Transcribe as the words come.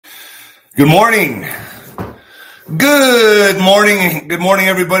Good morning. Good morning. Good morning,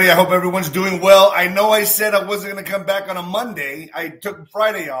 everybody. I hope everyone's doing well. I know I said I wasn't going to come back on a Monday. I took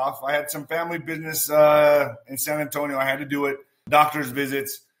Friday off. I had some family business in San Antonio. I had to do it. Doctor's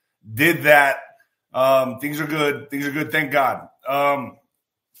visits. Did that. Things are good. Things are good. Thank God.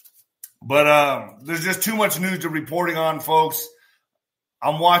 But there's just too much news to reporting on, folks.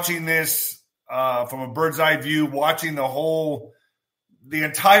 I'm watching this from a bird's eye view, watching the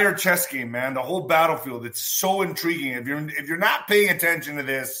entire chess game, man, the whole battlefield. It's so intriguing. If you're not paying attention to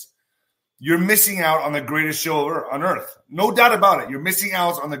this, you're missing out on the greatest show on earth. No doubt about it. You're missing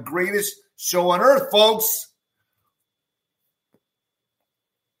out on the greatest show on earth, folks.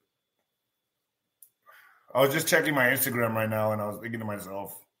 I was just checking my Instagram right now, and I was thinking to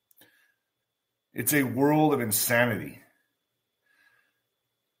myself, it's a world of insanity,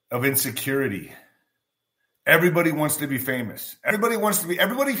 of insecurity. Everybody wants to be famous.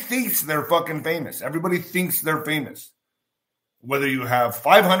 Everybody thinks they're fucking famous. Everybody thinks they're famous. Whether you have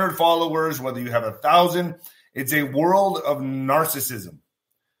 500 followers, whether you have 1,000, it's a world of narcissism.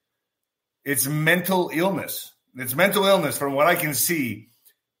 It's mental illness. It's mental illness from what I can see.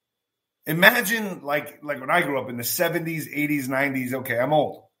 Imagine like when I grew up in the 70s, 80s, 90s. Okay, I'm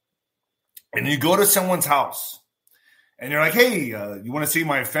old. And you go to someone's house. And you're like, hey, you want to see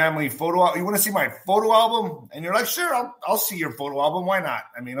my family photo? You want to see my photo album? And you're like, sure, I'll see your photo album. Why not?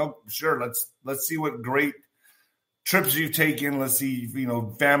 I mean, sure. Let's see what great trips you've taken. Let's see,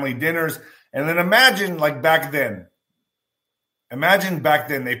 family dinners. And then imagine back then. Imagine back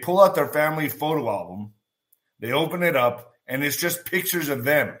then they pull out their family photo album. They open it up, and it's just pictures of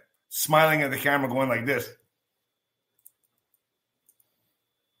them smiling at the camera, going like this.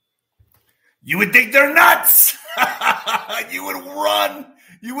 You would think they're nuts. You would run.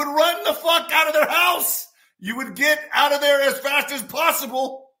 You would run the fuck out of their house. You would get out of there as fast as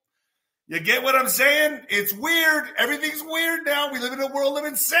possible. You get what I'm saying? It's weird. Everything's weird now. We live in a world of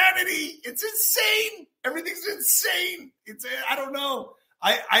insanity. It's insane. Everything's insane. I don't know.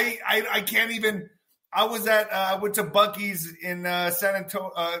 I can't even. I went to Buc-ee's in San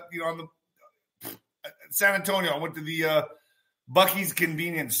Antonio. San Antonio. I went to the Buc-ee's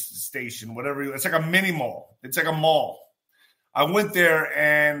convenience station, whatever. It's like a mini mall. It's like a mall. I went there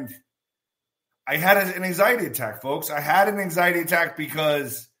and I had an anxiety attack, folks. I had an anxiety attack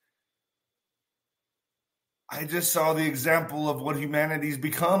because I just saw the example of what humanity's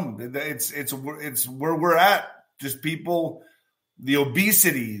become. It's where we're at. Just people, the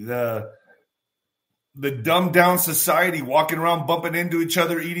obesity, the dumbed down society, walking around bumping into each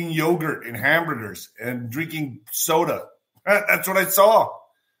other, eating yogurt and hamburgers and drinking soda. That's what I saw.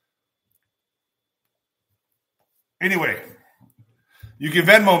 Anyway, you can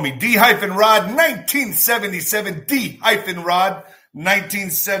Venmo me, D-Rod 1977, D-Rod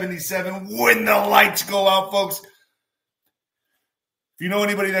 1977, when the lights go out, folks. If you know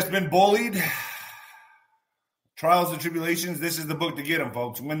anybody that's been bullied, Trials and Tribulations, this is the book to get them,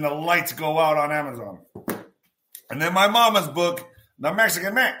 folks. When the Lights Go Out on Amazon. And then my mama's book, The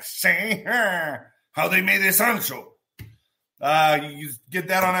Mexican Max, How They Made This Ancho. You get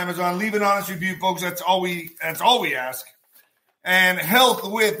that on Amazon. Leave an honest review, folks. That's all we ask. And Health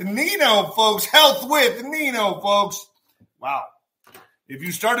with Nino, folks. Health with Nino, folks. Wow. If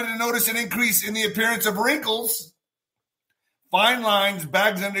you started to notice an increase in the appearance of wrinkles, fine lines,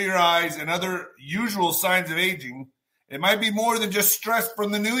 bags under your eyes, and other usual signs of aging, it might be more than just stress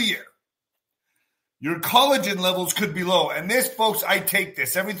from the new year. Your collagen levels could be low. And this, folks, I take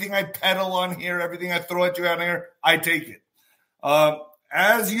this. Everything I peddle on here, everything I throw at you out here, I take it.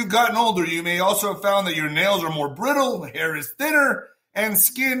 As you've gotten older, you may also have found that your nails are more brittle, hair is thinner, and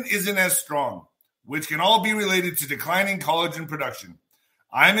skin isn't as strong, which can all be related to declining collagen production.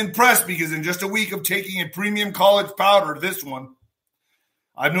 I'm impressed because in just a week of taking a premium collagen powder, this one,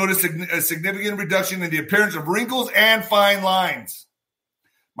 I've noticed a significant reduction in the appearance of wrinkles and fine lines.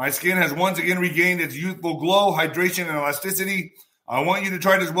 My skin has once again regained its youthful glow, hydration, and elasticity. I want you to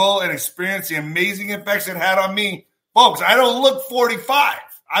try it as well and experience the amazing effects it had on me. Folks, I don't look 45.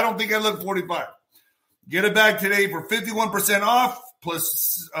 I don't think I look 45. Get a bag today for 51% off,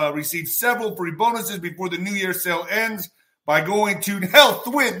 plus receive several free bonuses before the New Year sale ends by going to Health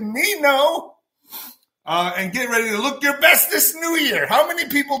with Nino and get ready to look your best this New Year. How many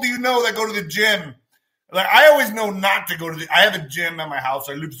people do you know that go to the gym? Like, I always know not to go to I have a gym at my house.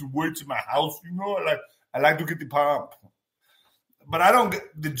 I lift some weights in my house. I like to get the pump. But I don't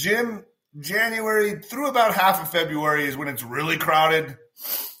 – the gym – January through about half of February is when it's really crowded.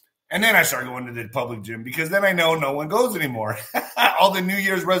 And then I start going to the public gym because then I know no one goes anymore. All the New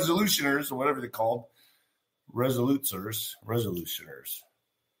Year's resolutioners or whatever they're called. Resolutioners.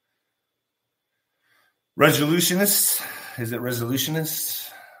 Resolutionists. Is it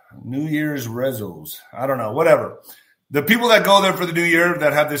resolutionists? New Year's resos. I don't know. Whatever. The people that go there for the new year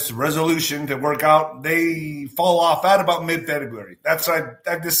that have this resolution to work out, they fall off at about mid-February. That's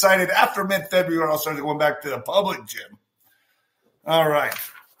I've decided after mid-February I'll start going back to the public gym. All right.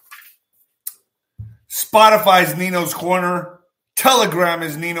 Spotify's Nino's Corner. Telegram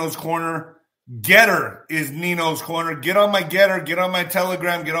is Nino's Corner. Getter is Nino's Corner. Get on my Getter. Get on my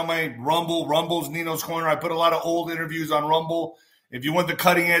Telegram. Get on my Rumble. Rumble's Nino's Corner. I put a lot of old interviews on Rumble. If you want the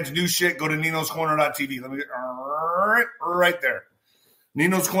cutting edge new shit, go to ninoscorner.tv. Let me get right there.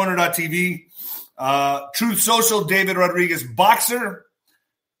 ninoscorner.tv. Truth Social, David Rodriguez Boxer.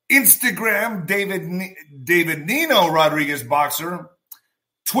 Instagram, David Nino Rodriguez Boxer.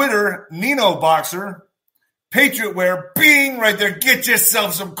 Twitter, Nino Boxer. Patriot Wear, bing, right there. Get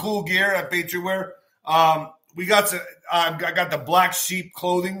yourself some cool gear at Patriot Wear. I got the Black Sheep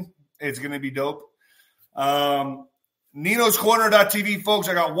clothing. It's going to be dope. ninoscorner.tv, folks.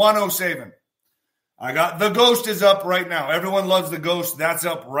 I got 107. I got The Ghost is up right now. Everyone loves The Ghost. That's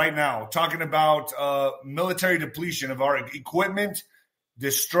up right now. Talking about military depletion of our equipment,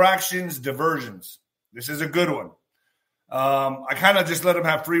 distractions, diversions. This is a good one. I kind of just let them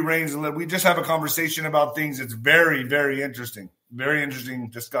have free reins and we just have a conversation about things. It's very, very interesting. Very interesting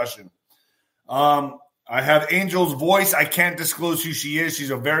discussion. I have Angel's voice. I can't disclose who she is. She's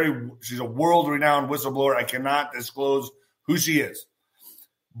a world-renowned whistleblower. I cannot disclose who she is.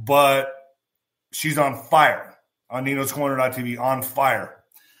 But she's on fire on ninoscorner.tv, on fire.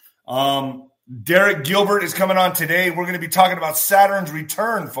 Derek Gilbert is coming on today. We're going to be talking about Saturn's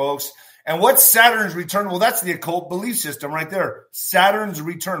return, folks. And what's Saturn's return? Well, that's the occult belief system right there. Saturn's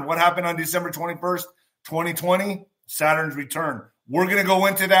return. What happened on December 21st, 2020? Saturn's return. We're going to go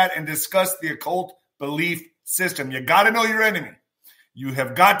into that and discuss the occult belief system. You got to know your enemy. You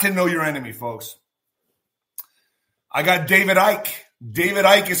have got to know your enemy, folks. I got David Icke. David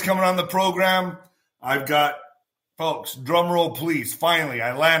Icke is coming on the program. I've got, folks, drum roll, please. Finally,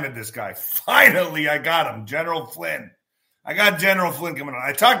 I landed this guy. Finally, I got him. General Flynn. I got General Flynn coming on.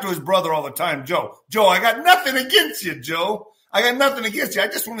 I talk to his brother all the time, Joe. Joe, I got nothing against you, Joe. I got nothing against you. I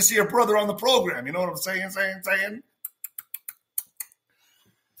just want to see your brother on the program. You know what I'm saying?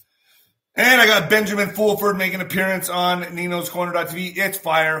 And I got Benjamin Fulford making an appearance on ninoscorner.tv. It's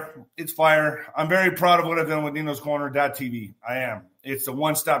fire. It's fire. I'm very proud of what I've done with ninoscorner.tv. I am. It's a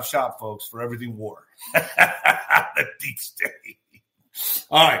one-stop shop, folks, for everything war. The deep state.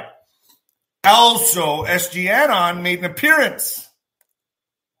 All right. Also, SG Anon made an appearance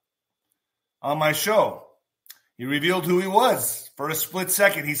on my show. He revealed who he was for a split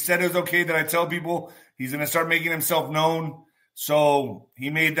second. He said it was okay that I tell people he's going to start making himself known. So he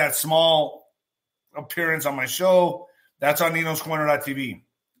made that small appearance on my show. That's on ninoscorner.tv.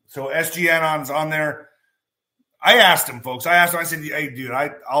 So SG Anon's on there. I asked him, folks. I said, hey, dude,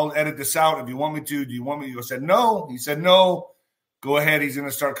 I'll edit this out if you want me to. Do you want me to? He said, no. He said, no. Go ahead. He's going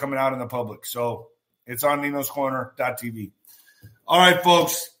to start coming out in the public. So it's on ninoscorner.tv. All right,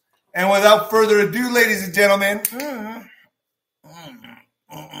 folks. And without further ado, ladies and gentlemen,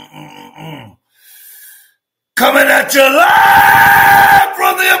 coming at you live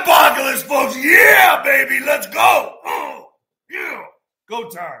from the apocalypse, folks. Yeah, baby. Let's go. Yeah. Go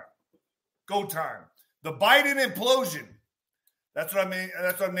time. Go time. The Biden Implosion. That's what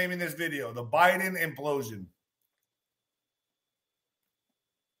I'm naming this video. The Biden Implosion.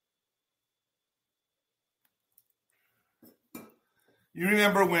 You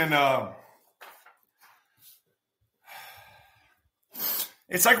remember when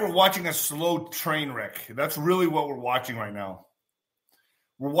it's like we're watching a slow train wreck. That's really what we're watching right now.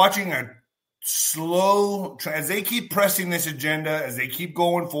 We're watching a slow, as they keep pressing this agenda, as they keep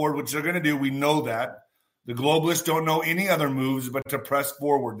going forward, which they're going to do, we know that. The globalists don't know any other moves but to press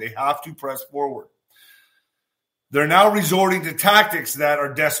forward. They have to press forward. They're now resorting to tactics that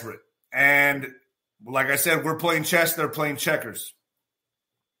are desperate. And like I said, we're playing chess, they're playing checkers.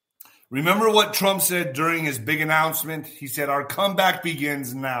 Remember what Trump said during his big announcement? He said, our comeback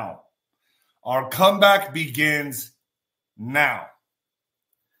begins now. Our comeback begins now.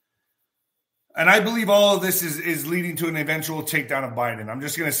 And I believe all of this is leading to an eventual takedown of Biden. I'm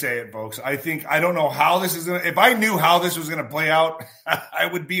just going to say it, folks. I don't know how this is going to, if I knew how this was going to play out, I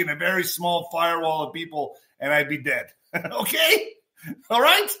would be in a very small firewall of people and I'd be dead. Okay? All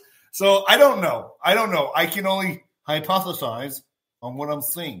right? So I don't know. I can only hypothesize on what I'm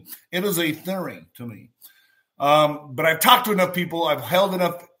seeing. It is a theory to me. But I've talked to enough people. I've held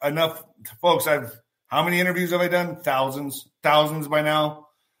enough folks. How many interviews have I done? Thousands by now.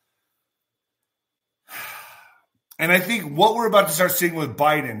 And I think what we're about to start seeing with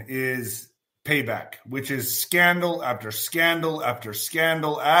Biden is payback, which is scandal after scandal after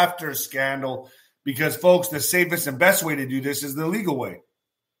scandal after scandal. Because, folks, the safest and best way to do this is the legal way.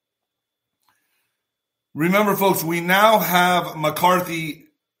 Remember, folks, we now have McCarthy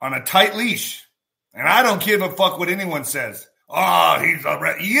on a tight leash. And I don't give a fuck what anyone says. Oh, he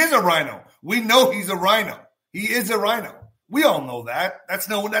is a rhino. We know he's a rhino. He is a rhino. We all know that. That's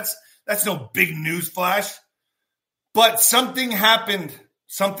no big news flash. But something happened.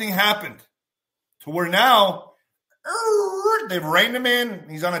 Something happened to where now they've reined him in.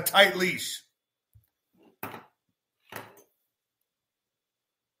 He's on a tight leash.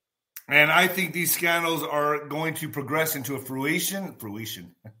 And I think these scandals are going to progress into a fruition.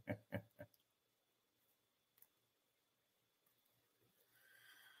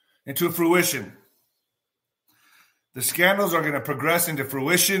 Into a fruition. The scandals are going to progress into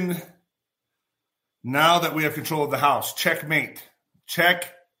fruition now that we have control of the House. Checkmate.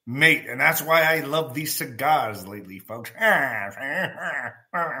 Checkmate. And that's why I love these cigars lately, folks.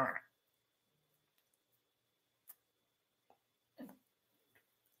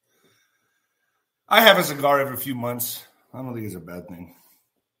 I have a cigar every few months. I don't think it's a bad thing.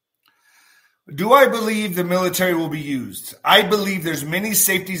 Do I believe the military will be used? I believe there's many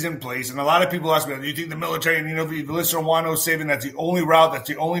safeties in place. And a lot of people ask me, do you think the military, and the list of Wano saving, that's the only route, that's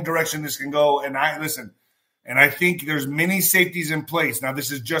the only direction this can go? And I think there's many safeties in place. Now,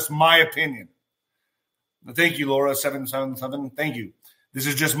 this is just my opinion. Thank you, Laura, 777. Thank you. This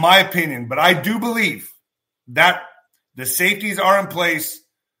is just my opinion. But I do believe that the safeties are in place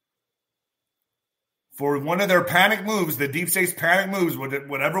for one of their panic moves, the deep state's panic moves,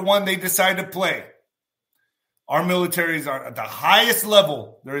 whatever one they decide to play. Our militaries are at the highest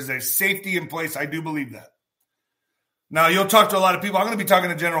level. There is a safety in place. I do believe that. Now, you'll talk to a lot of people. I'm going to be talking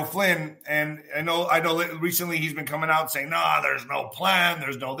to General Flynn, and I know recently he's been coming out saying, nah, there's no plan,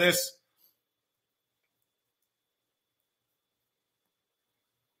 there's no this.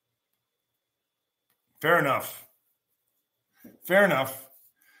 Fair enough.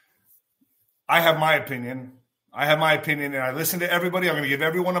 I have my opinion, and I listen to everybody. I'm going to give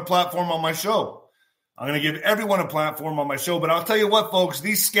everyone a platform on my show. But I'll tell you what, folks,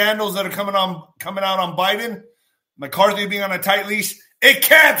 these scandals that are coming out on Biden, McCarthy being on a tight leash, it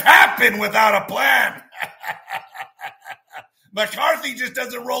can't happen without a plan. McCarthy just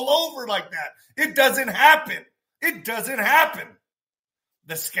doesn't roll over like that. It doesn't happen.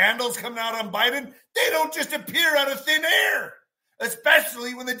 The scandals coming out on Biden, they don't just appear out of thin air.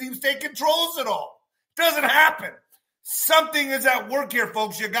 Especially when the deep state controls it all. Doesn't happen. Something is at work here,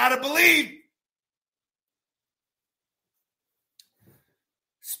 folks. You got to believe.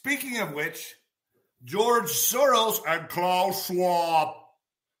 Speaking of which, George Soros and Klaus Schwab.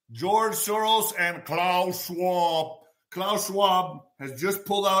 Klaus Schwab has just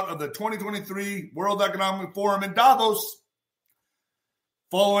pulled out of the 2023 World Economic Forum in Davos,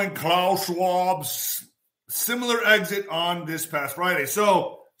 following Klaus Schwab's similar exit on this past Friday.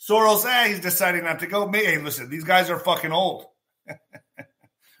 So Soros, he's deciding not to go. Hey, listen, these guys are fucking old.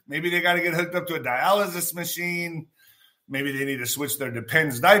 Maybe they got to get hooked up to a dialysis machine. Maybe they need to switch their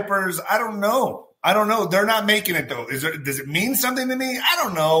Depends diapers. I don't know. They're not making it, though. Does it mean something to me? I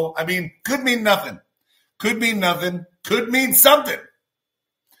don't know. I mean, could mean nothing. Could mean something.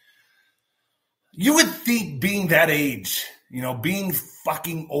 You would think being that age, being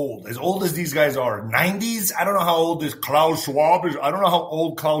fucking old as these guys are, 90s. I don't know how old this Klaus Schwab is. I don't know how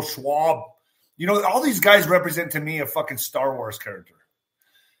old Klaus Schwab. All these guys represent to me a fucking Star Wars character.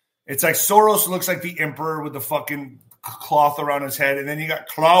 It's like Soros looks like the Emperor with the fucking cloth around his head, and then you got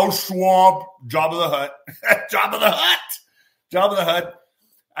Klaus Schwab, Jabba the Hutt.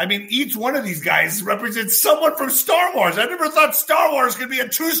 I mean, each one of these guys represents someone from Star Wars. I never thought Star Wars could be a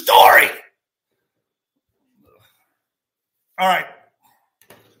true story. All right.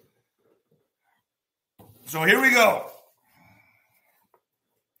 So here we go.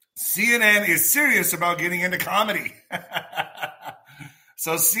 CNN is serious about getting into comedy.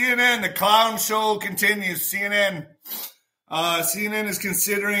 So CNN, the clown show continues. CNN is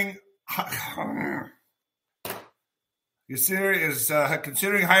considering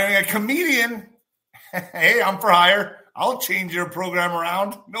hiring a comedian. Hey, I'm for hire. I'll change your program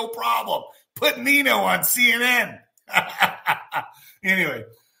around. No problem. Put Nino on CNN. Anyway,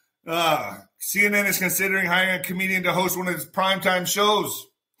 CNN is considering hiring a comedian to host one of its primetime shows.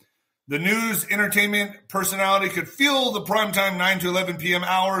 The news entertainment personality could fill the primetime 9 to 11 p.m.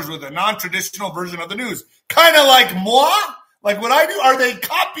 hours with a non-traditional version of the news. Kind of like moi? Like what I do? Are they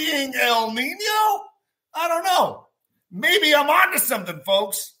copying El Nino? I don't know. Maybe I'm onto something,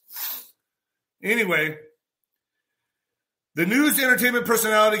 folks. Anyway, The news entertainment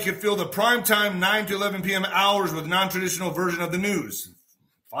personality can fill the primetime 9 to 11 p.m. hours with non-traditional version of the news.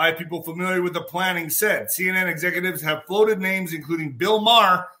 5 people familiar with the planning said CNN executives have floated names including Bill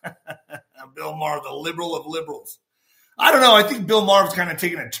Maher. Bill Maher, the liberal of liberals. I don't know. I think Bill Maher's kind of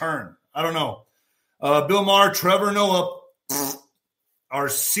taking a turn. I don't know. Bill Maher, Trevor Noah,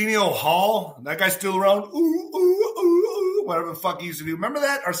 Arsenio Hall. That guy's still around. Whatever the fuck he used to do. Remember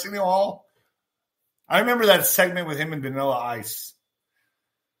that? Arsenio Hall? I remember that segment with him and Vanilla Ice.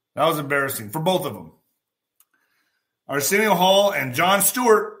 That was embarrassing for both of them. Arsenio Hall and Jon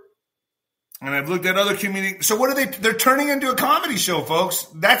Stewart. And I've looked at other community. So what are they? They're turning into a comedy show, folks.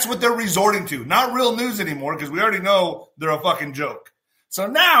 That's what they're resorting to. Not real news anymore because we already know they're a fucking joke. So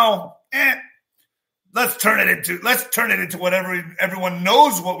now, let's turn it into whatever everyone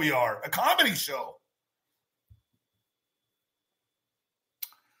knows what we are. A comedy show.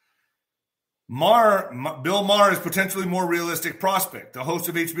 Bill Maher is potentially more realistic prospect. The host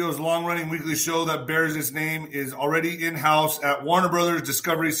of HBO's long-running weekly show that bears its name is already in-house at Warner Brothers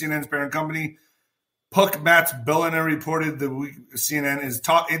Discovery, CNN's parent company. Puck Matts Belliner reported CNN is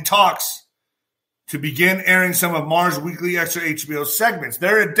in talks to begin airing some of Maher's weekly extra HBO segments.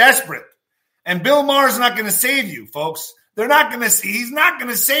 They're desperate. And Bill Maher's not going to save you, folks. He's not going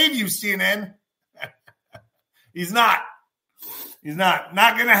to save you, CNN. He's not.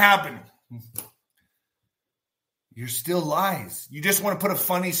 Not going to happen. You're still lies. You just want to put a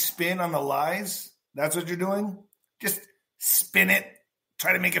funny spin on the lies? That's what you're doing? Just spin it.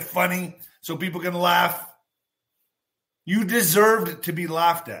 Try to make it funny so people can laugh. You deserved to be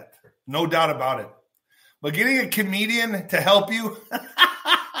laughed at. No doubt about it. But getting a comedian to help you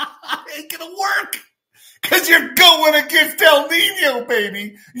ain't going to work. Because you're going against El Nino,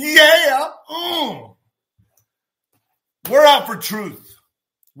 baby. Yeah. We're out for truth.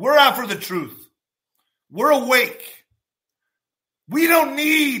 We're out for the truth. We're awake. We don't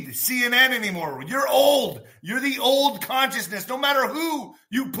need CNN anymore. You're old. You're the old consciousness. No matter who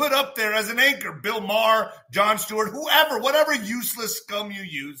you put up there as an anchor, Bill Maher, Jon Stewart, whoever, whatever useless scum you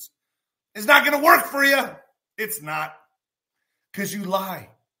use, is not going to work for you. It's not. Because you lie.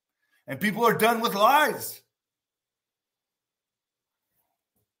 And people are done with lies.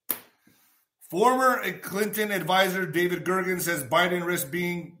 Former Clinton advisor David Gergen says Biden risks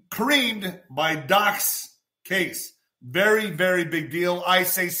being creamed by Doc's case. Very, very big deal. I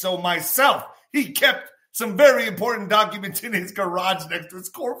say so myself. He kept some very important documents in his garage next to his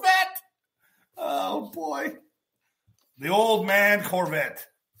Corvette. Oh, boy. The old man Corvette.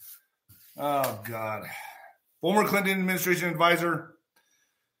 Oh, God. Former Clinton administration advisor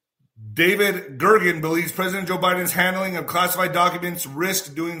David Gergen believes President Joe Biden's handling of classified documents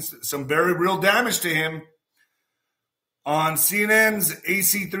risked doing some very real damage to him. On CNN's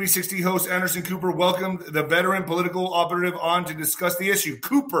AC360 host Anderson Cooper welcomed the veteran political operative on to discuss the issue.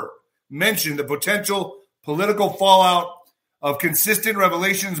 Cooper mentioned the potential political fallout of consistent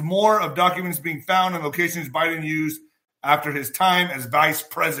revelations, more of documents being found in locations Biden used after his time as vice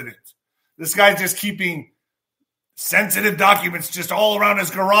president. This guy's just keeping sensitive documents just all around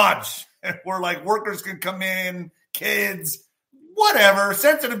his garage where like workers can come in, kids, whatever,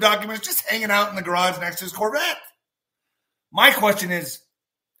 sensitive documents just hanging out in the garage next to his Corvette. My question is,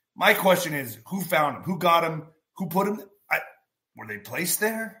 who found him? Who got him? Who put him? Were they placed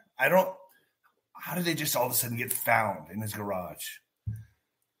there? How did they just all of a sudden get found in his garage?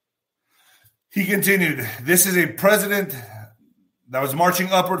 He continued, this is a president that was marching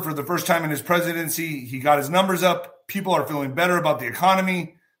upward for the first time in his presidency. He got his numbers up. People are feeling better about the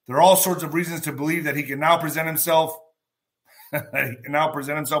economy. There are all sorts of reasons to believe that he can now present himself. Without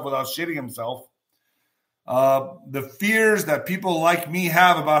shitting himself. The fears that people like me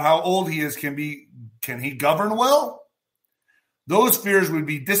have about how old he is, can he govern well? Those fears would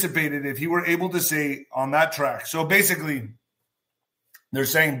be dissipated if he were able to say on that track. So basically, they're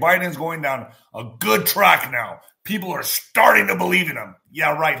saying Biden's going down a good track now. People are starting to believe in him.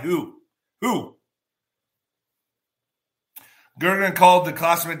 Yeah, right. Who? Gergen called the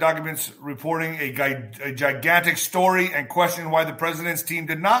classified documents reporting a gigantic story and questioned why the president's team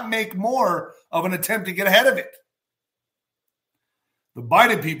did not make more of an attempt to get ahead of it. The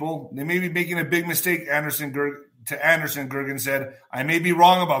Biden people, they may be making a big mistake, Gergen said. I may be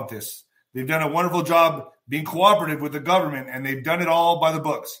wrong about this. They've done a wonderful job being cooperative with the government, and they've done it all by the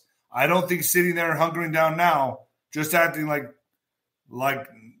books. I don't think sitting there hunkering down now, just acting like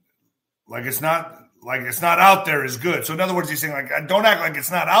it's not out there is good. So in other words, he's saying don't act like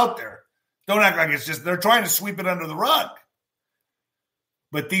it's not out there. Don't act like it's just, they're trying to sweep it under the rug.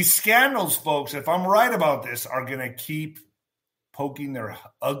 But these scandals, folks, if I'm right about this, are going to keep poking their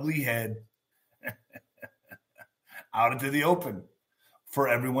ugly head out into the open for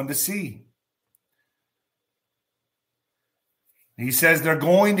everyone to see. He says they're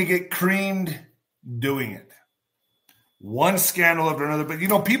going to get creamed doing it. One scandal after another.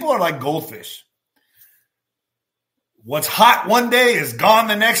 But, people are like goldfish. What's hot one day is gone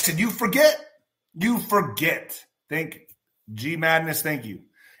the next, and you forget. You forget. Thank you. G Madness, thank you.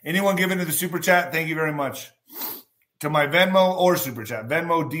 Anyone giving to the super chat, thank you very much. To my Venmo or super chat.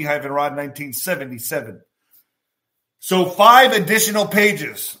 Venmo D-Rod 1977. So 5 additional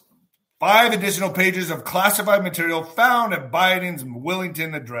pages of classified material found at Biden's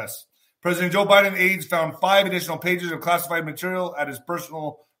Wilmington address. President Joe Biden aides found 5 additional pages of classified material at his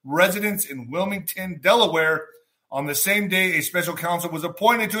personal residence in Wilmington, Delaware, on the same day a special counsel was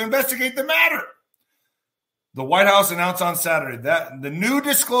appointed to investigate the matter. The White House announced on Saturday that the new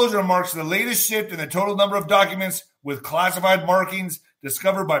disclosure marks the latest shift in the total number of documents with classified markings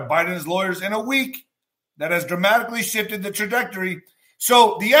discovered by Biden's lawyers in a week that has dramatically shifted the trajectory.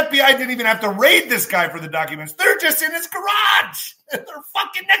 So the FBI didn't even have to raid this guy for the documents. They're just in his garage. They're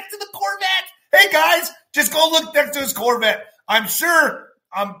fucking next to the Corvette. Hey, guys, just go look next to his Corvette. I'm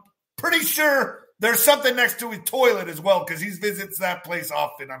pretty sure there's something next to his toilet as well because he visits that place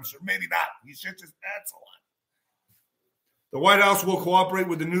often, I'm sure. Maybe not. He shits his pants a lot. The White House will cooperate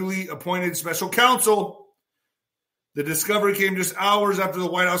with the newly appointed special counsel. The discovery came just hours after the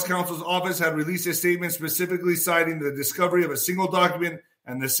White House counsel's office had released a statement specifically citing the discovery of a single document,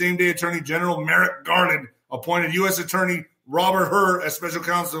 and the same day Attorney General Merrick Garland appointed U.S. Attorney Robert Hur as special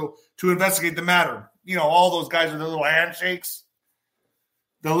counsel to investigate the matter. All those guys with their little handshakes.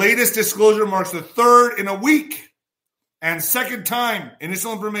 The latest disclosure marks the third in a week and second time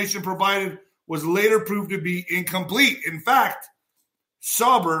initial information provided was later proved to be incomplete. In fact,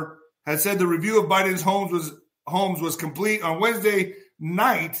 Sauber had said the review of Biden's homes was complete on Wednesday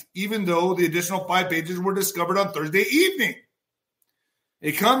night, even though the additional 5 pages were discovered on Thursday evening.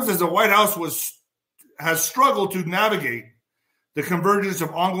 It comes as the White House has struggled to navigate the convergence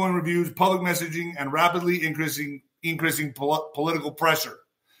of ongoing reviews, public messaging, and rapidly increasing political pressure.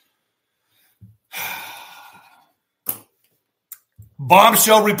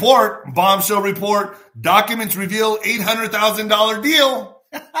 Bombshell report. Documents reveal $800,000 deal.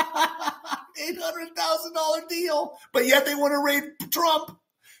 $800,000 deal. But yet they want to raid Trump.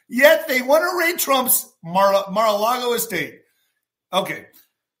 Trump's Mar-a-Lago estate. Okay.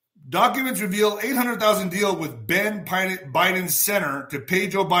 Documents reveal $800,000 deal with Ben Biden's center to pay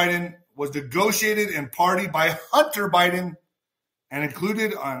Joe Biden was negotiated in party by Hunter Biden and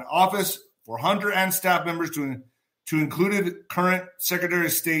included an office for Hunter and staff members to include current Secretary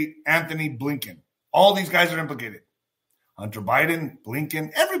of State Anthony Blinken. All these guys are implicated. Hunter Biden,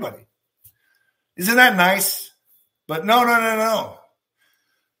 Blinken, everybody. Isn't that nice? But no.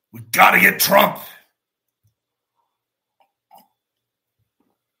 We got to get Trump.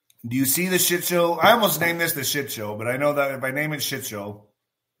 Do you see the shit show? I almost named this the shit show, but I know that if I name it shit show,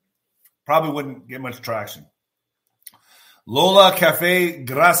 probably wouldn't get much traction. Lola Cafe,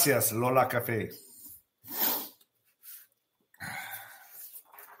 gracias, Lola Cafe.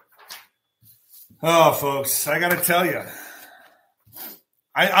 Oh, folks, I got to tell you,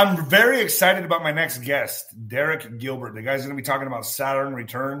 I'm very excited about my next guest, Derek Gilbert. The guy's going to be talking about Saturn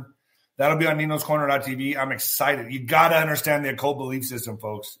return. That'll be on ninoscorner.tv. I'm excited. You got to understand the occult belief system,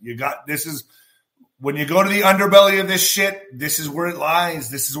 folks. This is when you go to the underbelly of this shit, this is where it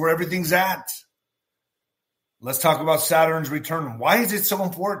lies. This is where everything's at. Let's talk about Saturn's return. Why is it so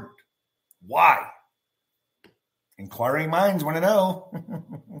important? Why? Inquiring minds want to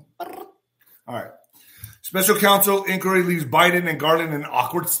know. All right. Special counsel inquiry leaves Biden and Garland in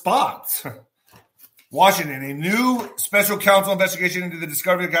awkward spots. Washington, a new special counsel investigation into the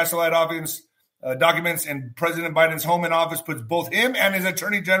discovery of classified documents in President Biden's home and office puts both him and his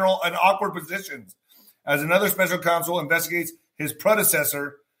attorney general in awkward positions as another special counsel investigates his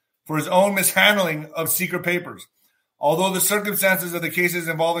predecessor for his own mishandling of secret papers. Although the circumstances of the cases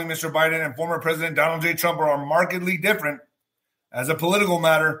involving Mr. Biden and former President Donald J. Trump are markedly different, as a political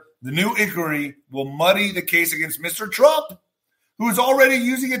matter, the new inquiry will muddy the case against Mr. Trump, who is already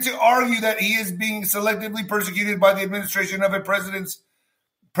using it to argue that he is being selectively persecuted by the administration of a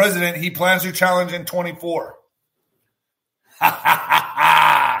president he plans to challenge in 24.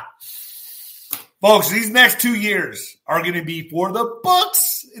 Folks, these next 2 years are going to be for the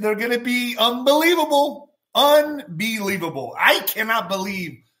books. They're going to be unbelievable. Unbelievable. I cannot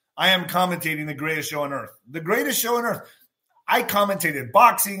believe I am commentating the greatest show on earth. The greatest show on earth. I commentated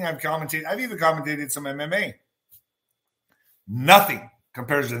boxing. I've even commentated some MMA. Nothing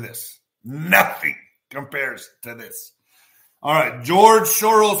compares to this. Nothing compares to this. All right. George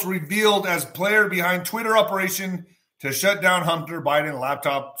Soros revealed as player behind Twitter operation to shut down Hunter Biden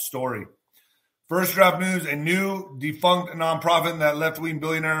laptop story. First Draft News, a new defunct nonprofit that left-wing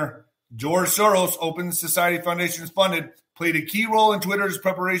billionaire George Soros Open Society Foundations funded, played a key role in Twitter's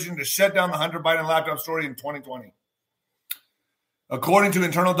preparation to shut down the Hunter Biden laptop story in 2020. According to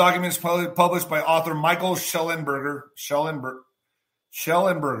internal documents published by author Michael Schellenberger,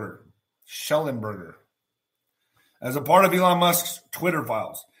 as a part of Elon Musk's Twitter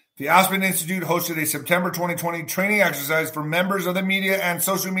files. The Aspen Institute hosted a September 2020 training exercise for members of the media and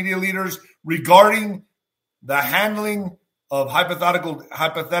social media leaders regarding the handling of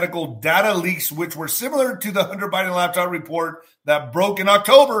hypothetical data leaks, which were similar to the Hunter Biden laptop report that broke in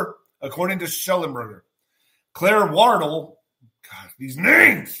October, according to Schellenberger. Claire Wardle, God, these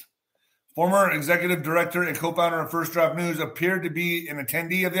names, former executive director and co-founder of First Draft News, appeared to be an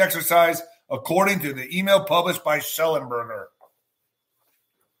attendee of the exercise, according to the email published by Schellenberger.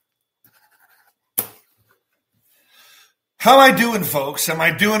 How am I doing, folks? Am I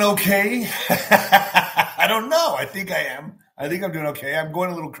doing okay? I don't know. I think I am. I think I'm doing okay. I'm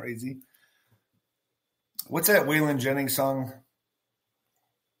going a little crazy. What's that Waylon Jennings song?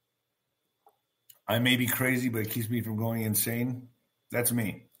 I may be crazy, but it keeps me from going insane. That's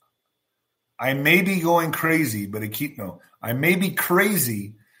me. I may be going crazy, but I may be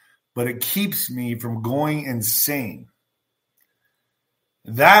crazy, but it keeps me from going insane.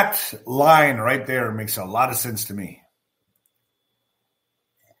 That line right there makes a lot of sense to me.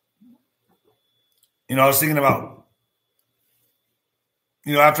 I was thinking about,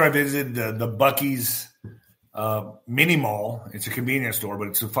 after I visited the Buc-ee's mini mall, it's a convenience store, but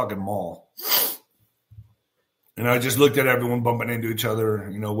it's a fucking mall. And I just looked at everyone bumping into each other,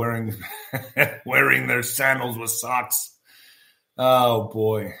 wearing wearing their sandals with socks. Oh,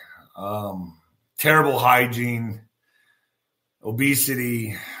 boy. Terrible hygiene,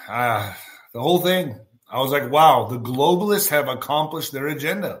 obesity, the whole thing. I was like, wow, the globalists have accomplished their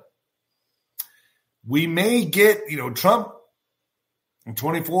agenda. We may get, Trump in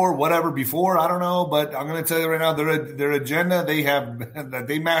 24, whatever before, I don't know, but I'm going to tell you right now, their agenda they have that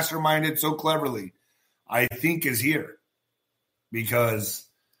they masterminded so cleverly, I think is here because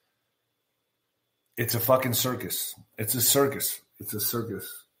it's a fucking circus. It's a circus. It's a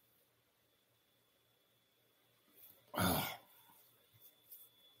circus. But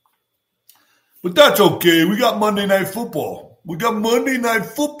that's okay. We got Monday Night Football.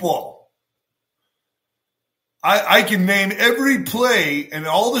 I can name every play and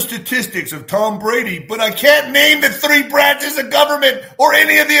all the statistics of Tom Brady, but I can't name the 3 branches of government or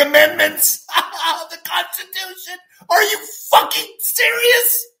any of the amendments of the Constitution. Are you fucking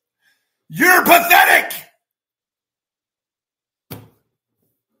serious? You're pathetic.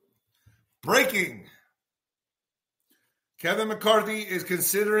 Breaking. Kevin McCarthy is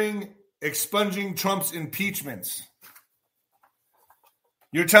considering expunging Trump's impeachments.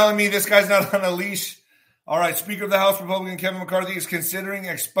 You're telling me this guy's not on a leash? All right, Speaker of the House Republican Kevin McCarthy is considering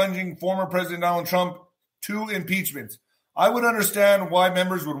expunging former President Donald Trump 2 impeachments. I would understand why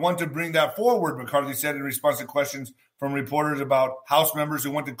members would want to bring that forward, McCarthy said in response to questions from reporters about House members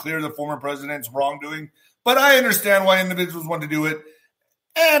who want to clear the former president's wrongdoing. But I understand why individuals want to do it,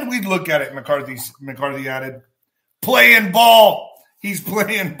 and we'd look at it, McCarthy added. Playing ball. He's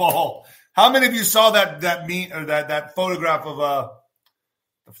playing ball. How many of you saw that photograph of the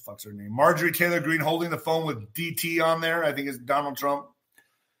fuck's her name? Marjorie Taylor Greene holding the phone with DT on there. I think it's Donald Trump.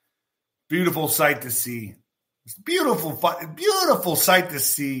 Beautiful sight to see. It's beautiful sight to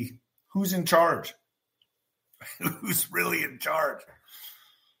see who's in charge. Who's really in charge?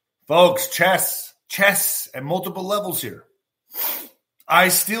 Folks, chess at multiple levels here. I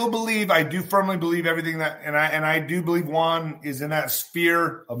do firmly believe everything that, and I do believe Juan is in that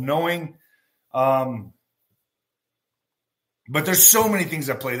sphere of knowing. But there's so many things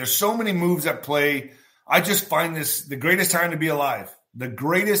at play. There's so many moves at play. I just find this the greatest time to be alive. The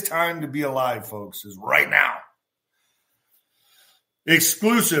greatest time to be alive, folks, is right now.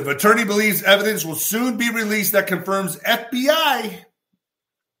 Exclusive. Attorney believes evidence will soon be released that confirms FBI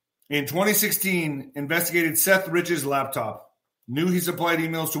in 2016 investigated Seth Rich's laptop. Knew he supplied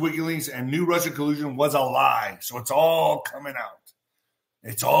emails to WikiLeaks and knew Russian collusion was a lie. So it's all coming out.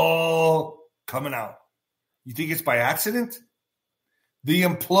 It's all coming out. You think it's by accident? The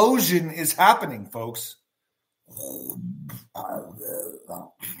implosion is happening, folks.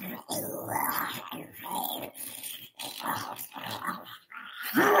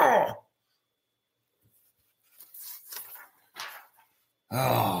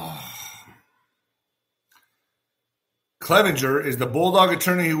 Clevenger is the bulldog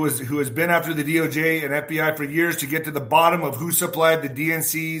attorney who has been after the DOJ and FBI for years to get to the bottom of who supplied the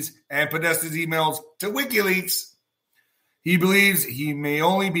DNC's and Podesta's emails to WikiLeaks. He believes he may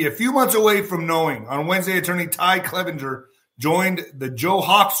only be a few months away from knowing. On Wednesday, attorney Ty Clevenger joined the Joe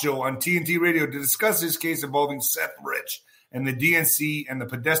Hawks show on TNT Radio to discuss his case involving Seth Rich and the DNC and the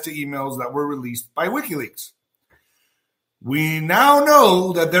Podesta emails that were released by WikiLeaks. We now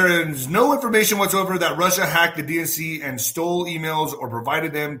know that there is no information whatsoever that Russia hacked the DNC and stole emails or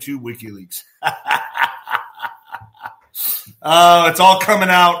provided them to WikiLeaks. Oh, it's all coming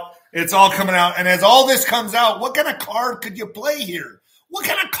out. It's all coming out. And as all this comes out, what kind of card could you play here? What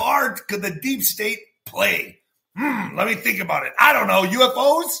kind of card could the deep state play? Let me think about it. I don't know.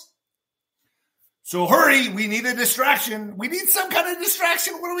 UFOs? So hurry. We need a distraction. We need some kind of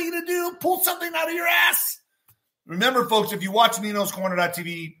distraction. What are we going to do? Pull something out of your ass? Remember, folks, if you watch Nino's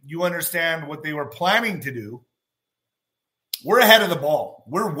Corner.tv, you understand what they were planning to do. We're ahead of the ball.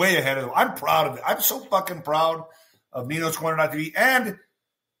 We're way ahead of it. I'm proud of it. I'm so fucking proud of Nino's Corner.tv and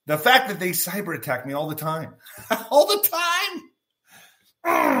the fact that they cyber attack me all the time. All the time.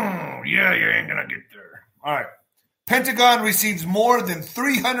 Oh, yeah, you ain't going to get there. All right. Pentagon receives more than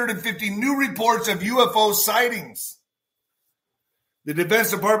 350 new reports of UFO sightings. The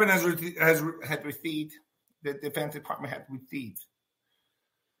Defense Department has received. The Defense Department has received.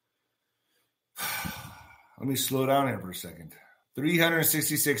 Let me slow down here for a second.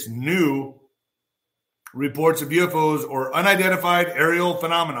 366 new reports of UFOs or unidentified aerial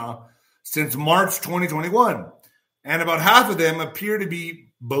phenomena since March 2021. And about half of them appear to be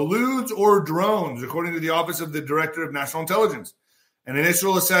balloons or drones, according to the Office of the Director of National Intelligence. An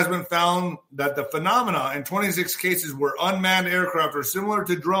initial assessment found that the phenomena in 26 cases were unmanned aircraft or similar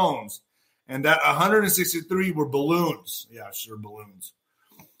to drones, and that 163 were balloons. Yeah, sure, balloons.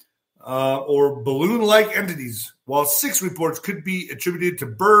 Or balloon-like entities, while 6 reports could be attributed to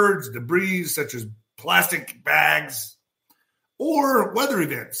birds, debris such as plastic bags, or weather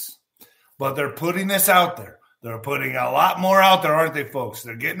events. But they're putting this out there. They're putting a lot more out there, aren't they, folks?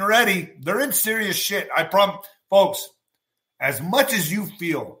 They're getting ready. They're in serious shit. I promise. Folks, as much as you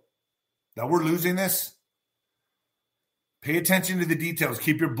feel that we're losing this, pay attention to the details.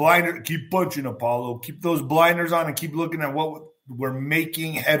 Keep your blinder, keep punching, Apollo. Keep those blinders on and keep looking at what we're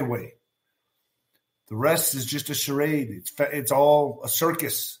making headway. The rest is just a charade. It's all a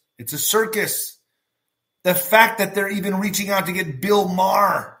circus. It's a circus. The fact that they're even reaching out to get Bill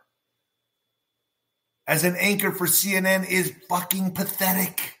Maher as an anchor for CNN is fucking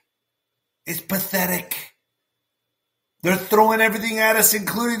pathetic. It's pathetic. They're throwing everything at us,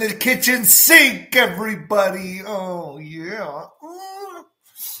 including the kitchen sink, everybody. Oh, yeah.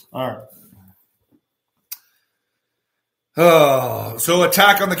 All right. So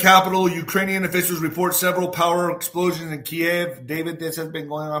attack on the capital. Ukrainian officials report several power explosions in Kiev. David, this has been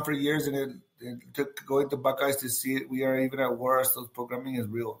going on for years, and it took going to Buckeyes to see it. We are even at war, so programming is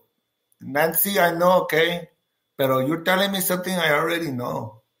real. Nancy, I know, okay? Pero you're telling me something I already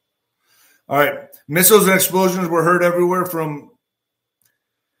know. All right. Missiles and explosions were heard everywhere from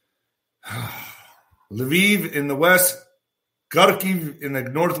Lviv in the west, Kharkiv in the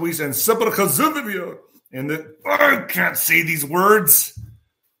northwest, and Zaporizhzhia in the... I can't say these words.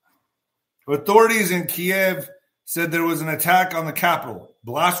 Authorities in Kiev said there was an attack on the capital.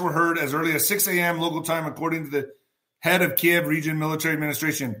 Blasts were heard as early as 6 a.m. local time, according to the head of Kiev Region Military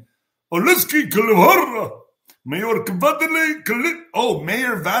Administration. Oleski Kalevara. Mayor Vitaly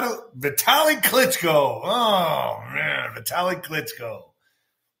Klitschko. Oh, man, Vitaly Klitschko.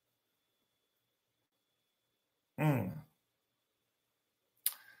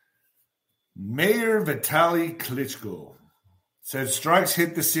 Mayor Vitaly Klitschko said strikes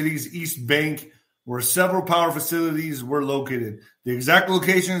hit the city's east bank where several power facilities were located. The exact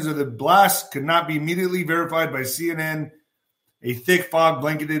locations of the blast could not be immediately verified by CNN. A thick fog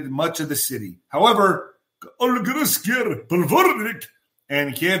blanketed much of the city. However,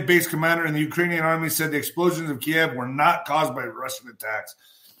 and Kiev-based commander in the Ukrainian army said the explosions of Kiev were not caused by Russian attacks.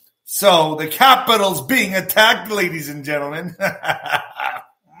 So the capital's being attacked, ladies and gentlemen.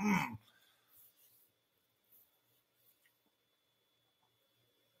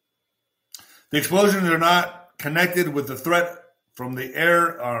 The explosions are not connected with the threat from the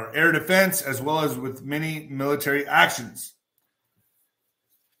air defense, as well as with many military actions.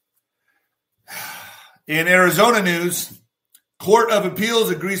 In Arizona news, Court of Appeals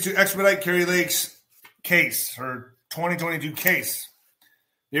agrees to expedite Kari Lake's case, her 2022 case.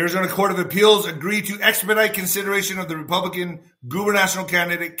 The Arizona Court of Appeals agreed to expedite consideration of the Republican gubernatorial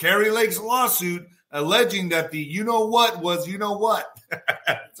candidate Kari Lake's lawsuit alleging that the you-know-what was you-know-what.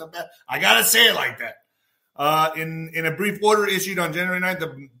 I got to say it like that. In a brief order issued on January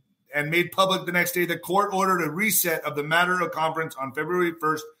 9th and made public the next day, the court ordered a reset of the matter of conference on February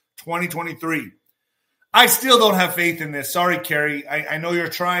 1st, 2023. I still don't have faith in this. Sorry, Kerry. I know you're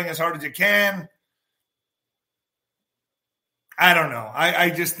trying as hard as you can. I don't know. I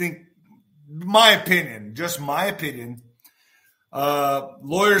just think, just my opinion,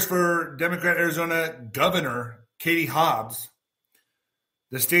 lawyers for Democrat Arizona Governor Katie Hobbs,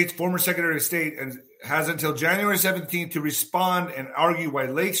 the state's former Secretary of State, has until January 17th to respond and argue why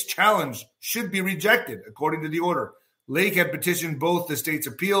Lake's challenge should be rejected, according to the order. Lake had petitioned both the state's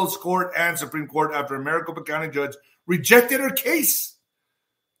appeals court and Supreme Court after a Maricopa County judge rejected her case.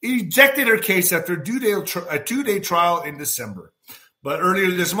 He rejected her case after a two-day trial in December. But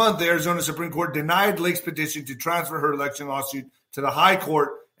earlier this month, the Arizona Supreme Court denied Lake's petition to transfer her election lawsuit to the high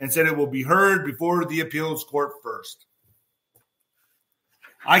court and said it will be heard before the appeals court first.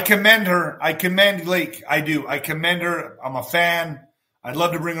 I commend her. I commend Lake. I do. I commend her. I'm a fan. I'd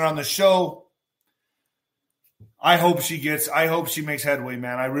love to bring her on the show. I hope she makes headway,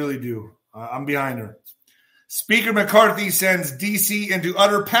 man. I really do. I'm behind her. Speaker McCarthy sends D.C. into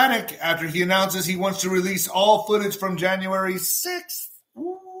utter panic after he announces he wants to release all footage from January 6th.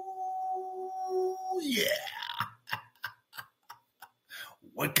 Ooh, yeah.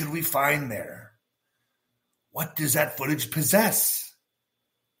 What could we find there? What does that footage possess?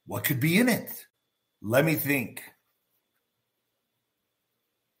 What could be in it? Let me think.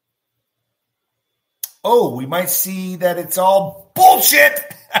 Oh, we might see that it's all bullshit.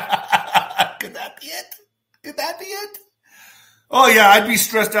 Could that be it? Could that be it? Oh, yeah, I'd be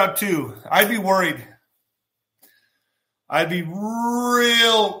stressed out too. I'd be worried. I'd be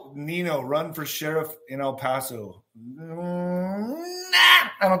real. Nino, run for sheriff in El Paso. Nah,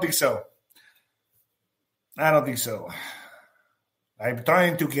 I don't think so. I'm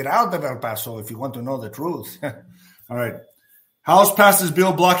trying to get out of El Paso if you want to know the truth. All right. House passes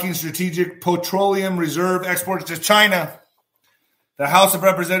bill blocking strategic petroleum reserve exports to China. The House of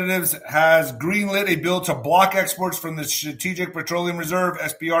Representatives has greenlit a bill to block exports from the Strategic Petroleum Reserve,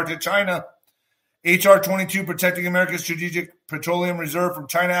 SPR, to China. H.R. 22, Protecting America's Strategic Petroleum Reserve from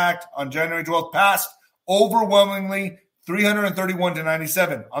China Act, on January 12th, passed overwhelmingly 331 to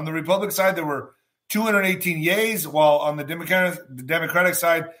 97. On the Republican side, there were 218 yays, while on the Democratic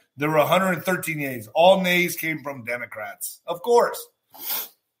side, there were 113 yays. All nays came from Democrats, of course.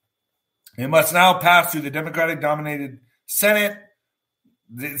 It must now pass through the Democratic-dominated Senate.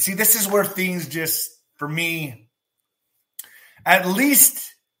 See, this is where things just, for me, at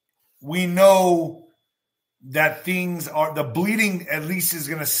least we know that the bleeding at least is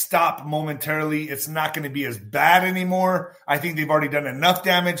going to stop momentarily. It's not going to be as bad anymore. I think they've already done enough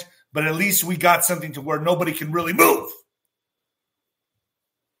damage, but at least we got something to where nobody can really move.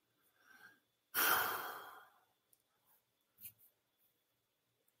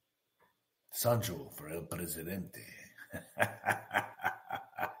 Sancho for el presidente.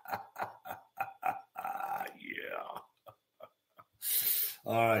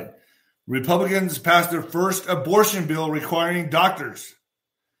 All right. Republicans passed their first abortion bill requiring doctors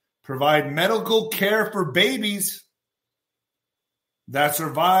provide medical care for babies that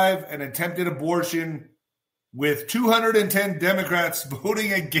survive an attempted abortion, with 210 Democrats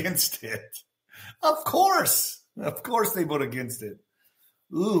voting against it. Of course they vote against it.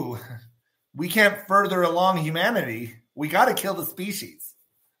 Ooh, we can't further along humanity. We got to kill the species.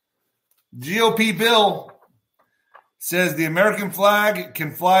 GOP bill says the American flag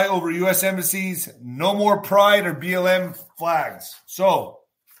can fly over U.S. embassies. No more pride or BLM flags. So,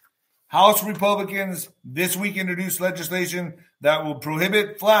 House Republicans this week introduced legislation that will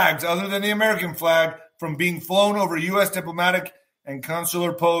prohibit flags other than the American flag from being flown over U.S. diplomatic and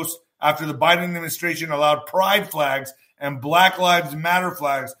consular posts after the Biden administration allowed pride flags and Black Lives Matter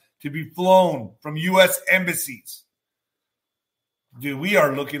flags to be flown from U.S. embassies. Dude, we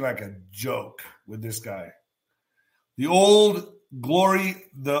are looking like a joke with this guy. The old glory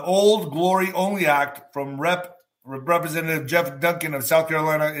only act from Representative Jeff Duncan of South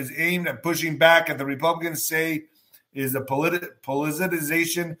Carolina is aimed at pushing back at the Republicans say is the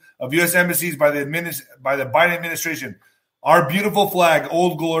politicization of U.S. embassies by the Biden administration. Our beautiful flag,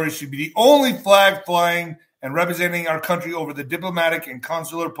 Old Glory, should be the only flag flying and representing our country over the diplomatic and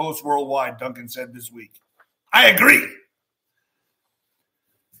consular posts worldwide, Duncan said this week. I agree.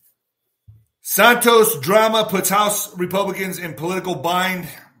 Santos drama puts House Republicans in political bind.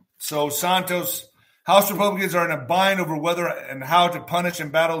 So House Republicans are in a bind over whether and how to punish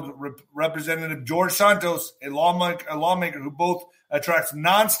embattled Representative George Santos, a lawmaker who both attracts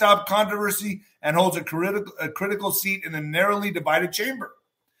nonstop controversy and holds a critical seat in the narrowly divided chamber.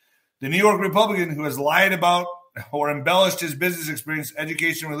 The New York Republican, who has lied about or embellished his business experience,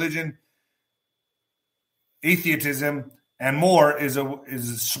 education, religion, atheism, and more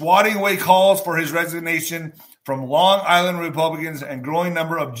is swatting away calls for his resignation from Long Island Republicans and growing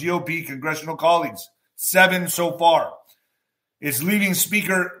number of GOP congressional colleagues, 7 so far. It's leaving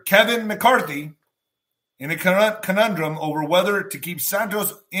Speaker Kevin McCarthy in a conundrum over whether to keep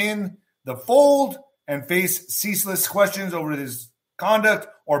Santos in the fold and face ceaseless questions over his conduct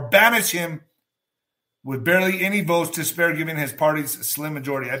or banish him with barely any votes to spare given his party's slim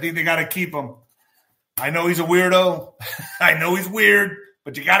majority. I think they got to keep him. I know he's a weirdo. I know he's weird,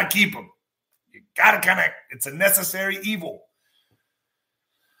 but you got to keep him. You got to it's a necessary evil.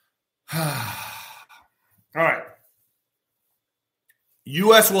 All right.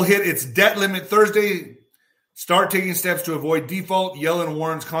 U.S. will hit its debt limit Thursday. Start taking steps to avoid default, Yellen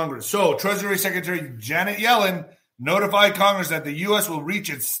warns Congress. So, Treasury Secretary Janet Yellen notified Congress that the U.S. will reach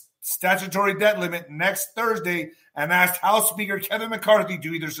its statutory debt limit next Thursday and asked House Speaker Kevin McCarthy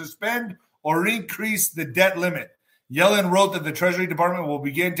to either suspend or increase the debt limit. Yellen wrote that the Treasury Department will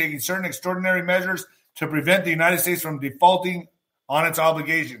begin taking certain extraordinary measures to prevent the United States from defaulting on its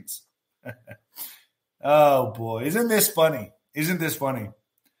obligations. Oh, boy. Isn't this funny? Isn't this funny?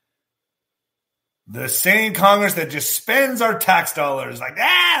 The same Congress that just spends our tax dollars like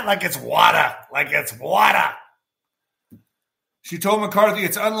it's water. Like it's water. She told McCarthy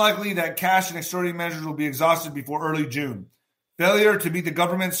it's unlikely that cash and extraordinary measures will be exhausted before early June. Failure to meet the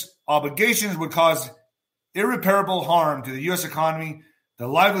government's obligations would cause irreparable harm to the U.S. economy, the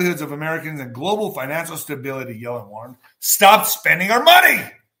livelihoods of Americans, and global financial stability, Yellen warned. Stop spending our money.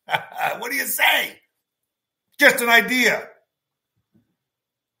 What do you say? Just an idea.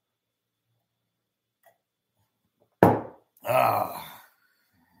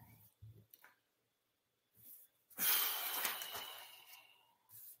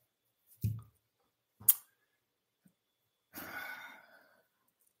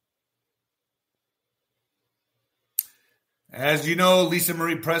 As you know, Lisa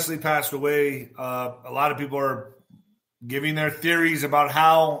Marie Presley passed away. A lot of people are giving their theories about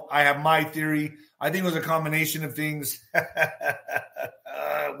how. I have my theory. I think it was a combination of things.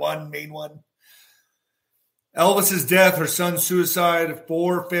 One main one. Elvis's death, her son's suicide,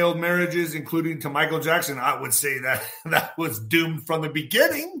 4 failed marriages, including to Michael Jackson. I would say that was doomed from the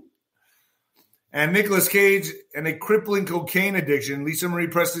beginning. And Nicolas Cage and a crippling cocaine addiction. Lisa Marie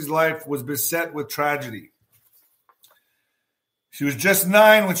Presley's life was beset with tragedy. She was just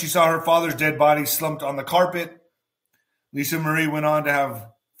 9 when she saw her father's dead body slumped on the carpet. Lisa Marie went on to have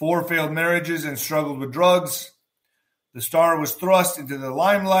 4 failed marriages and struggled with drugs. The star was thrust into the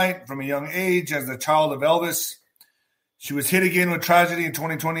limelight from a young age as the child of Elvis. She was hit again with tragedy in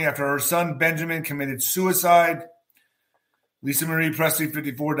 2020 after her son Benjamin committed suicide. Lisa Marie Presley,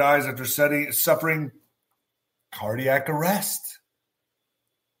 54, dies after suffering cardiac arrest.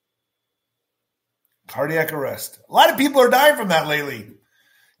 Cardiac arrest. A lot of people are dying from that lately.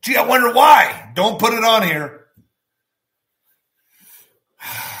 Gee, I wonder why. Don't put it on here.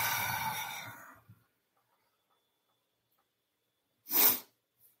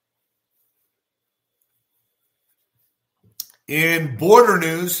 In border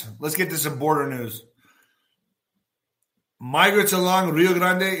news, let's get to some border news. Migrants along Rio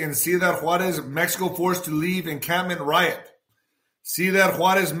Grande in Ciudad Juarez, Mexico forced to leave encampment riot. Ciudad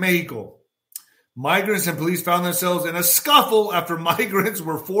Juarez, Mexico. Migrants and police found themselves in a scuffle after migrants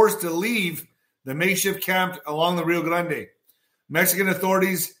were forced to leave the makeshift camp along the Rio Grande. Mexican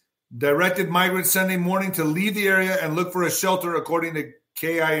authorities directed migrants Sunday morning to leave the area and look for a shelter, according to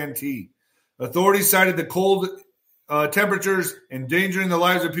KINT. Authorities cited the cold temperatures endangering the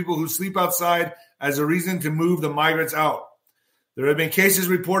lives of people who sleep outside as a reason to move the migrants out. There have been cases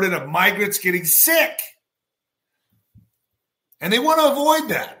reported of migrants getting sick, and they want to avoid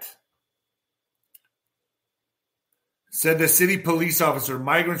that. Said the city police officer,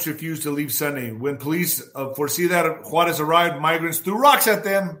 migrants refused to leave Sunday. When police for Ciudad Juarez arrived, migrants threw rocks at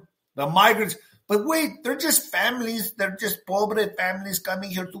them. The migrants, but wait, they're just families. They're just pobre families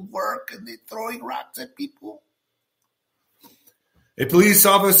coming here to work, and they're throwing rocks at people. A police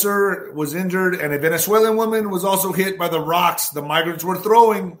officer was injured, and a Venezuelan woman was also hit by the rocks the migrants were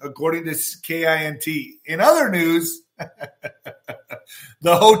throwing, according to KINT. In other news,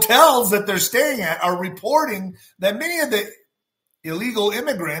 the hotels that they're staying at are reporting that many of the illegal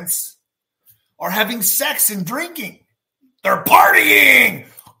immigrants are having sex and drinking. They're partying.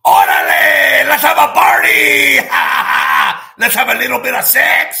 Orale, let's have a party. Let's have a little bit of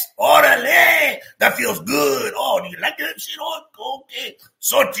sex. Orale, that feels good. Oh, do you like that shit? Oh, okay.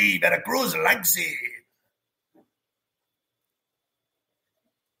 Sochi, Veracruz likes it.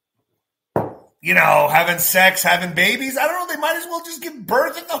 You know, having sex, having babies. I don't know. They might as well just give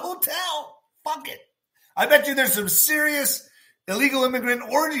birth at the hotel. Fuck it. I bet you there's some serious illegal immigrant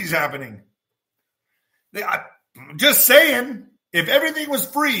orgies happening. Just saying, if everything was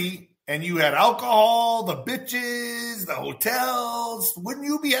free and you had alcohol, the bitches, the hotels, wouldn't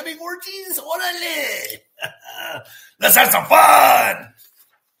you be having orgies? Orale! Let's have some fun!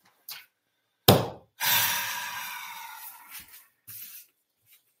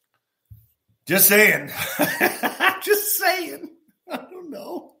 Just saying. Just saying. I don't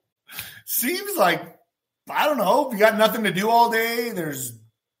know. Seems like, I don't know, if you got nothing to do all day, there's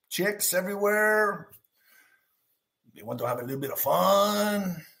chicks everywhere. You want to have a little bit of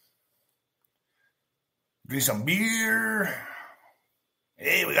fun. Drink some beer.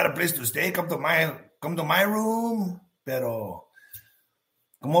 Hey, we got a place to stay. Come to my room. Pero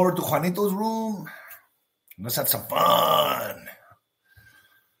come over to Juanito's room. Let's have some fun.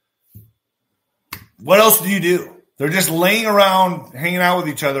 What else do you do? They're just laying around, hanging out with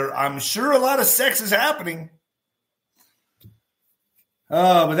each other. I'm sure a lot of sex is happening.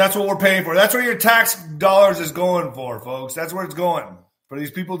 But that's what we're paying for. That's where your tax dollars is going for, folks. That's where it's going. For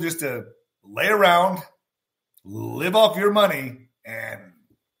these people just to lay around, live off your money, and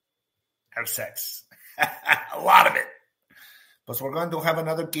have sex. A lot of it. But we're going to have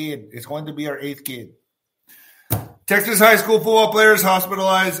another kid. It's going to be our 8th kid. Texas high school football players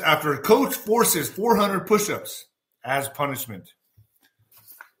hospitalized after coach forces 400 push-ups as punishment.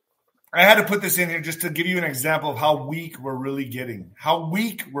 I had to put this in here just to give you an example of how weak we're really getting.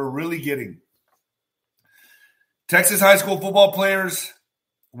 Texas high school football players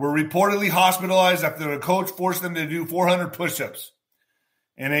were reportedly hospitalized after a coach forced them to do 400 push-ups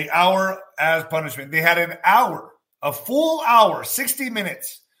in an hour as punishment. They had an hour, a full hour, 60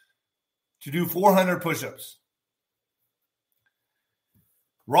 minutes to do 400 push-ups.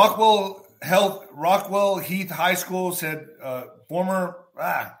 Rockwell Heath High School said former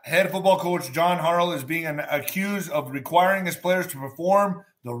head football coach John Harrell is being accused of requiring his players to perform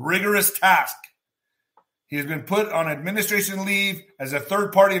the rigorous task. He has been put on administration leave as a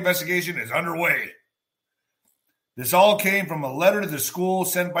third-party investigation is underway. This all came from a letter to the school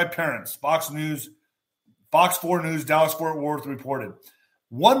sent by parents. Fox 4 News, Dallas-Fort Worth reported.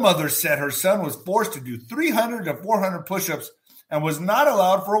 One mother said her son was forced to do 300 to 400 push-ups and was not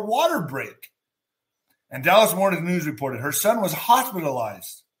allowed for a water break. And Dallas Morning News reported her son was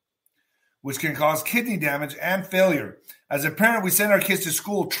hospitalized, which can cause kidney damage and failure. As a parent, we send our kids to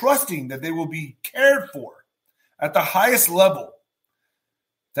school trusting that they will be cared for at the highest level.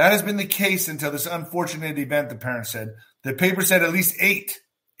 That has been the case until this unfortunate event, the parent said. The paper said at least eight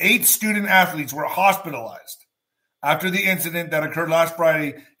student athletes were hospitalized after the incident that occurred last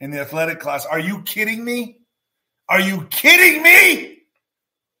Friday in the athletic class. Are you kidding me? Are you kidding me?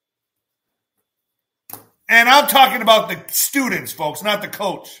 And I'm talking about the students, folks, not the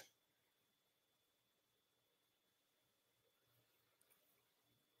coach.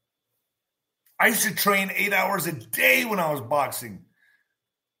 I used to train 8 hours a day when I was boxing.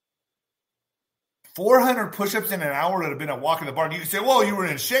 400 push-ups in an hour would have been a walk in the park. You could say, well, you were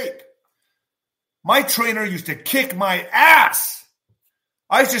in shape. My trainer used to kick my ass.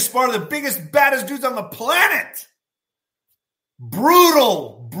 I used to spar the biggest, baddest dudes on the planet.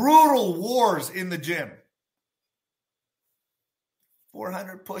 Brutal wars in the gym.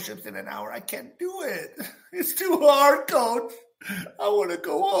 400 push-ups in an hour. I can't do it. It's too hard, coach. I want to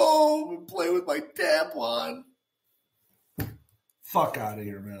go home and play with my tampon. Fuck out of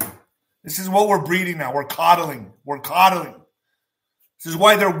here, man. This is what we're breeding now. We're coddling. This is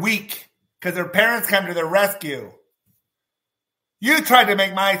why they're weak. Because their parents come to their rescue. You tried to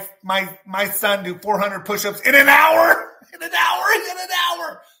make my son do 400 push-ups in an hour? In an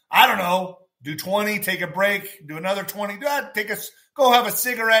hour. I don't know. Do 20, take a break, do another 20. Go have a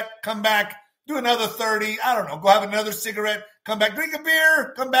cigarette, come back, do another 30. I don't know. Go have another cigarette, come back, drink a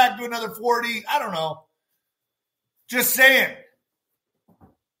beer, come back, do another 40. I don't know. Just saying.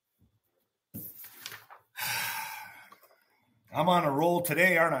 I'm on a roll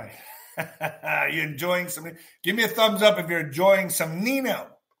today, aren't I? You enjoying some? Give me a thumbs up if you're enjoying some Nino.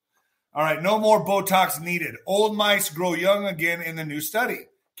 All right, no more Botox needed. Old mice grow young again in the new study.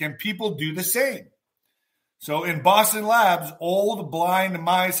 Can people do the same? So in Boston labs, old blind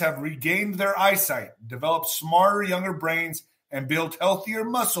mice have regained their eyesight, developed smarter, younger brains, and built healthier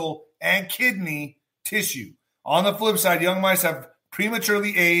muscle and kidney tissue. On the flip side, young mice have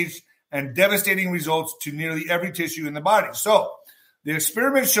prematurely aged and devastating results to nearly every tissue in the body. So the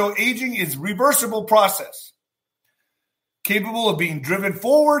experiments show aging is a reversible process, capable of being driven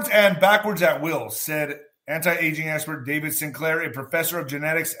forwards and backwards at will, said anti-aging expert David Sinclair, a professor of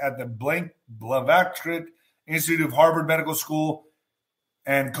genetics at the Blavatsky Institute of Harvard Medical School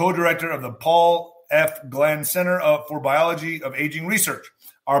and co-director of the Paul F. Glenn Center for Biology of Aging Research.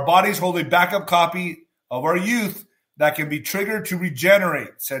 Our bodies hold a backup copy of our youth that can be triggered to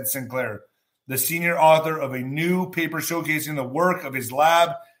regenerate, said Sinclair, the senior author of a new paper showcasing the work of his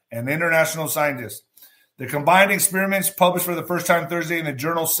lab and international scientists. The combined experiments, published for the first time Thursday in the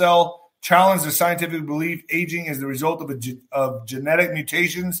journal Cell, challenge the scientific belief aging is the result of genetic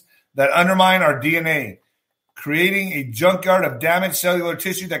mutations that undermine our DNA, creating a junkyard of damaged cellular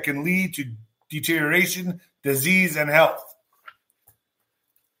tissue that can lead to deterioration, disease, and health.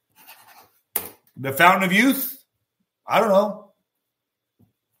 The fountain of youth? I don't know.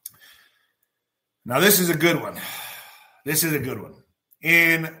 Now, this is a good one.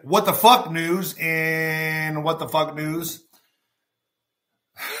 In What the Fuck News, you're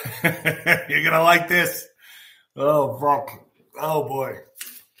going to like this. Oh, fuck. Oh, boy.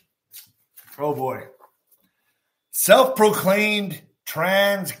 Self-proclaimed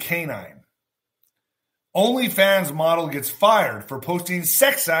trans canine. OnlyFans model gets fired for posting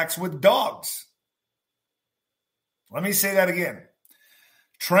sex acts with dogs. Let me say that again.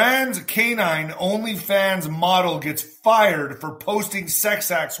 Trans canine OnlyFans model gets fired for posting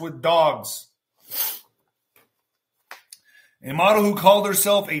sex acts with dogs. A model who called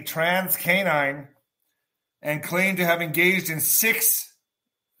herself a trans canine and claimed to have engaged in sick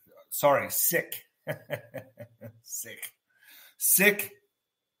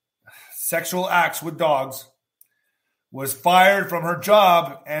sexual acts with dogs was fired from her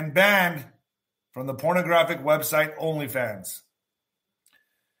job and banned from the pornographic website OnlyFans.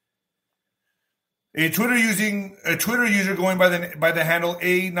 A Twitter user going by the handle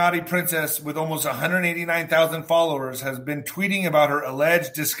A Naughty Princess with almost 189,000 followers has been tweeting about her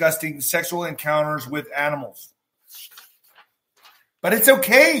alleged disgusting sexual encounters with animals. But it's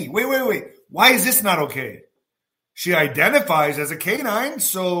okay. Wait. Why is this not okay? She identifies as a canine,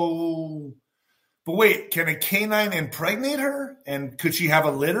 so... But wait, can a canine impregnate her? And could she have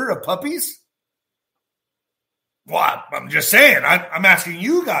a litter of puppies? Well, I'm just saying. I'm asking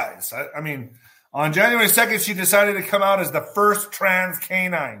you guys. I mean, on January 2nd, she decided to come out as the first trans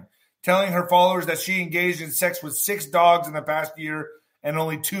canine, telling her followers that she engaged in sex with 6 dogs in the past year and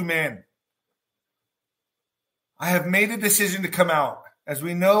only 2 men. I have made a decision to come out. As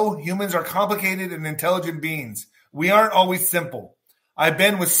we know, humans are complicated and intelligent beings. We aren't always simple. I've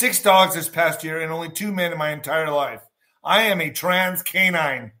been with 6 dogs this past year and only 2 men in my entire life. I am a trans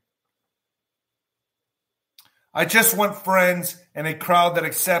canine. I just want friends and a crowd that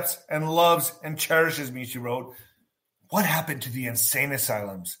accepts and loves and cherishes me, she wrote. What happened to the insane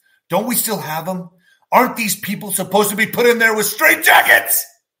asylums? Don't we still have them? Aren't these people supposed to be put in there with straitjackets?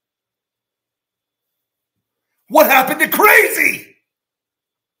 What happened to crazy?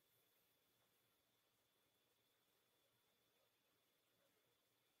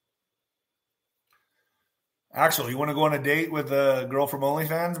 Axel, you want to go on a date with a girl from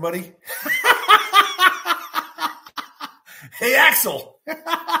OnlyFans, buddy? Hey, Axel,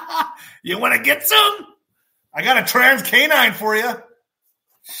 you want to get some? I got a trans canine for you.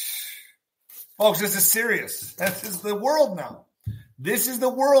 Folks, this is serious. This is the world now. This is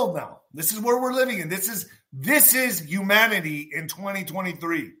where we're living in. This is humanity in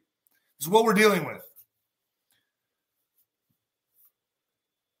 2023. This is what we're dealing with.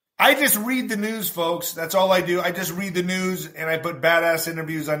 I just read the news, folks. That's all I do. I just read the news, and I put badass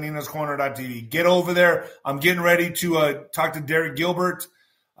interviews on ninascorner.tv. Get over there. I'm getting ready to talk to Derek Gilbert.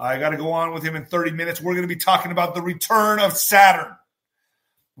 I got to go on with him in 30 minutes. We're going to be talking about the return of Saturn.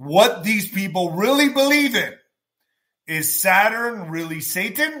 What these people really believe in. Is Saturn really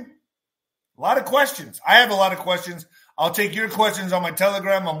Satan? A lot of questions. I have a lot of questions. I'll take your questions on my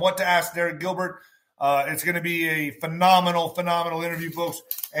Telegram on what to ask Derek Gilbert. It's going to be a phenomenal interview, folks.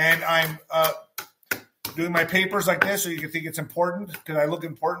 And I'm doing my papers like this so you can think it's important because I look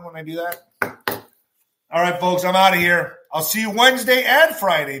important when I do that. All right, folks, I'm out of here. I'll see you Wednesday and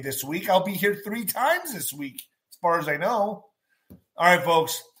Friday this week. I'll be here 3 times this week, as far as I know. All right,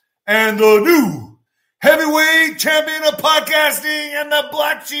 folks. And the new heavyweight champion of podcasting and the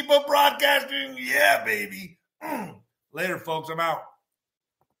black sheep of broadcasting. Yeah, baby. Later, folks. I'm out.